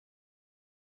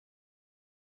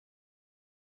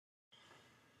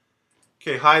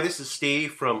Okay, hi, this is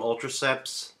Steve from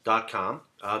Tseps.com,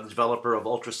 the developer of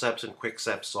Tseps and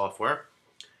QuikSeps software.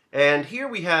 And here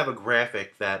we have a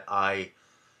graphic that I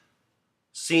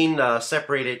seen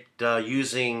separated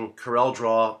using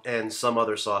CorelDRAW and some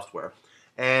other software.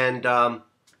 And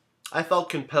I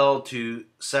felt compelled to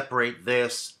separate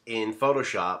this in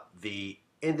Photoshop, the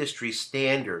industry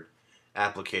standard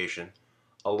application,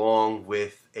 along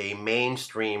with a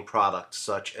mainstream product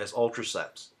such as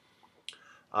Tseps.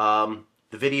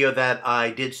 The video that I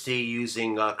did see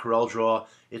using CorelDRAW,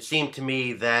 it seemed to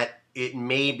me that it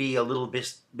may be a little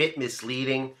bit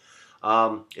misleading.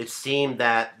 It seemed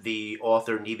that the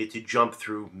author needed to jump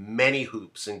through many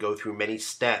hoops and go through many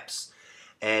steps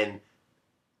and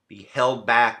be held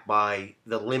back by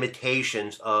the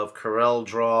limitations of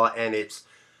CorelDRAW and its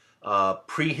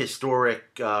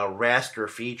prehistoric raster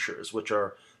features, which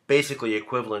are basically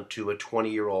equivalent to a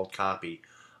 20-year-old copy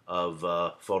of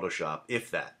Photoshop, if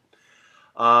that.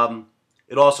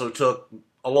 It also took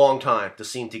a long time to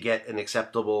seem to get an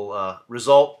acceptable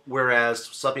result, whereas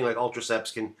something like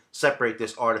Tseps can separate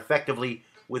this art effectively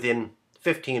within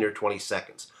 15 or 20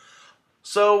 seconds.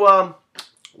 So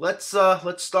let's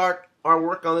start our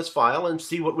work on this file and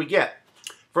see what we get.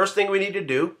 First thing we need to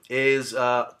do is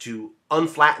to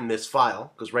unflatten this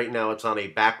file, because right now it's on a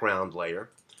background layer.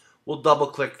 We'll double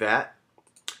click that,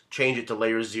 change it to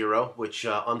layer 0, which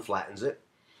unflattens it.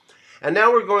 And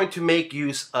now we're going to make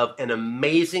use of an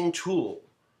amazing tool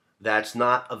that's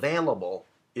not available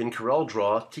in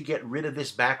CorelDRAW to get rid of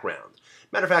this background.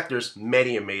 Matter of fact, there's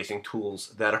many amazing tools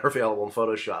that are available in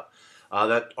Photoshop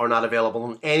that are not available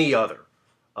in any other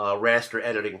raster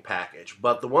editing package.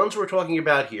 But the ones we're talking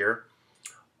about here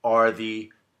are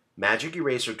the Magic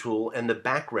Eraser tool and the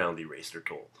Background Eraser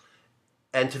tool.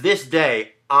 And to this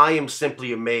day, I am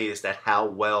simply amazed at how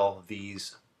well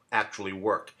these actually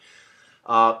work.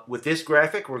 With this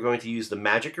graphic, we're going to use the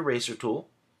Magic Eraser tool,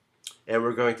 and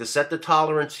we're going to set the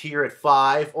tolerance here at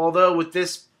 5, although with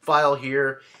this file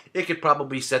here, it could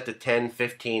probably set to 10,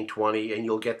 15, 20, and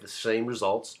you'll get the same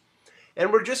results.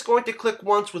 And we're just going to click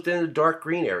once within the dark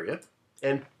green area,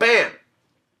 and bam,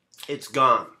 it's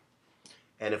gone.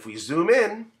 And if we zoom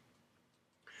in,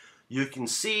 you can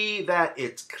see that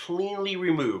it's cleanly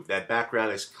removed. That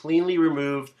background is cleanly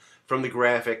removed from the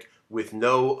graphic with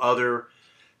no other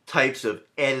types of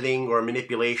editing or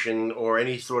manipulation or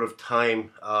any sort of time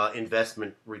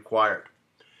investment required.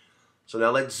 So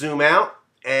now let's zoom out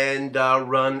and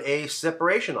run a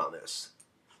separation on this.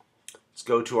 Let's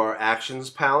go to our Actions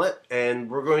palette, and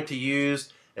we're going to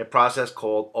use a process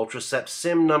called Tseps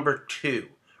Sim number 2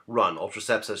 run.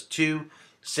 Tseps has 2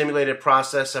 simulated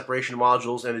process separation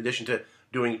modules in addition to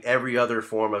doing every other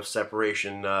form of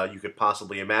separation you could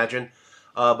possibly imagine.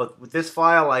 But with this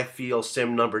file, I feel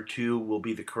Sim number 2 will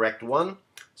be the correct one.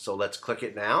 So let's click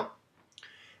it now.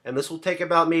 And this will take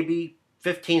about maybe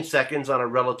 15 seconds on a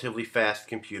relatively fast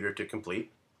computer to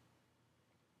complete.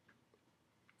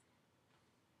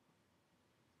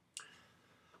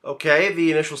 Okay, the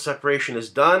initial separation is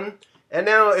done. And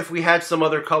now if we had some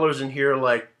other colors in here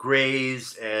like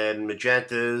grays and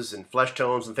magentas and flesh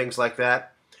tones and things like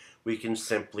that, we can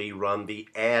simply run the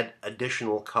Add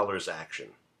Additional Colors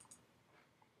action.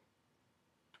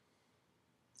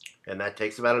 And that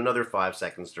takes about another 5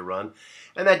 seconds to run.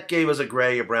 And that gave us a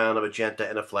gray, a brown, a magenta,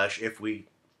 and a flesh if we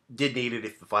did need it,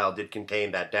 if the file did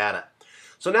contain that data.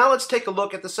 So now let's take a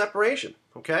look at the separation,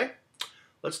 okay?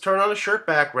 Let's turn on a shirt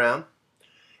background,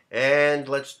 and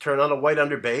let's turn on a white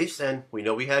underbase, and we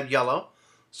know we have yellow,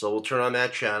 so we'll turn on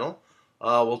that channel.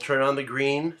 We'll turn on the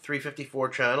green 354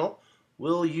 channel.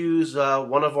 We'll use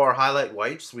one of our highlight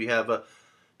whites. We have a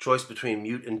choice between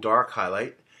mute and dark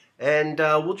highlight. And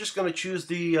we're just going to choose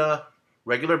the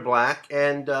regular black,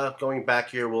 and going back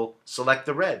here, we'll select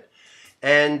the red.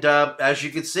 And as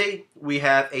you can see, we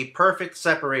have a perfect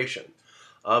separation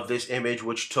of this image,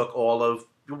 which took all of,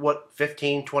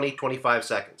 15, 20, 25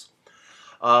 seconds.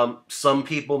 Some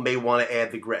people may want to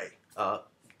add the gray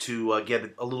to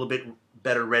get a little bit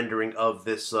better rendering of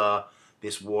this,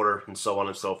 this water and so on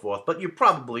and so forth. But you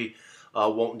probably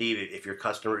won't need it if your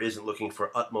customer isn't looking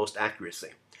for utmost accuracy.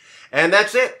 And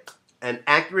that's it. An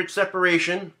accurate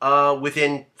separation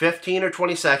within 15 or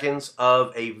 20 seconds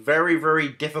of a very, very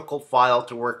difficult file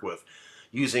to work with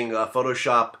using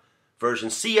Photoshop version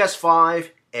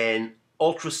CS5 and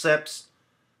Tseps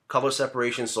color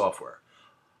separation software.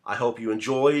 I hope you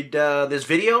enjoyed this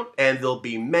video, and there'll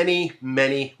be many,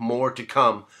 many more to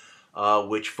come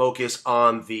which focus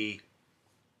on the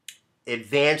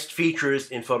advanced features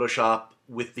in Photoshop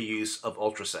with the use of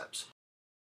Tseps.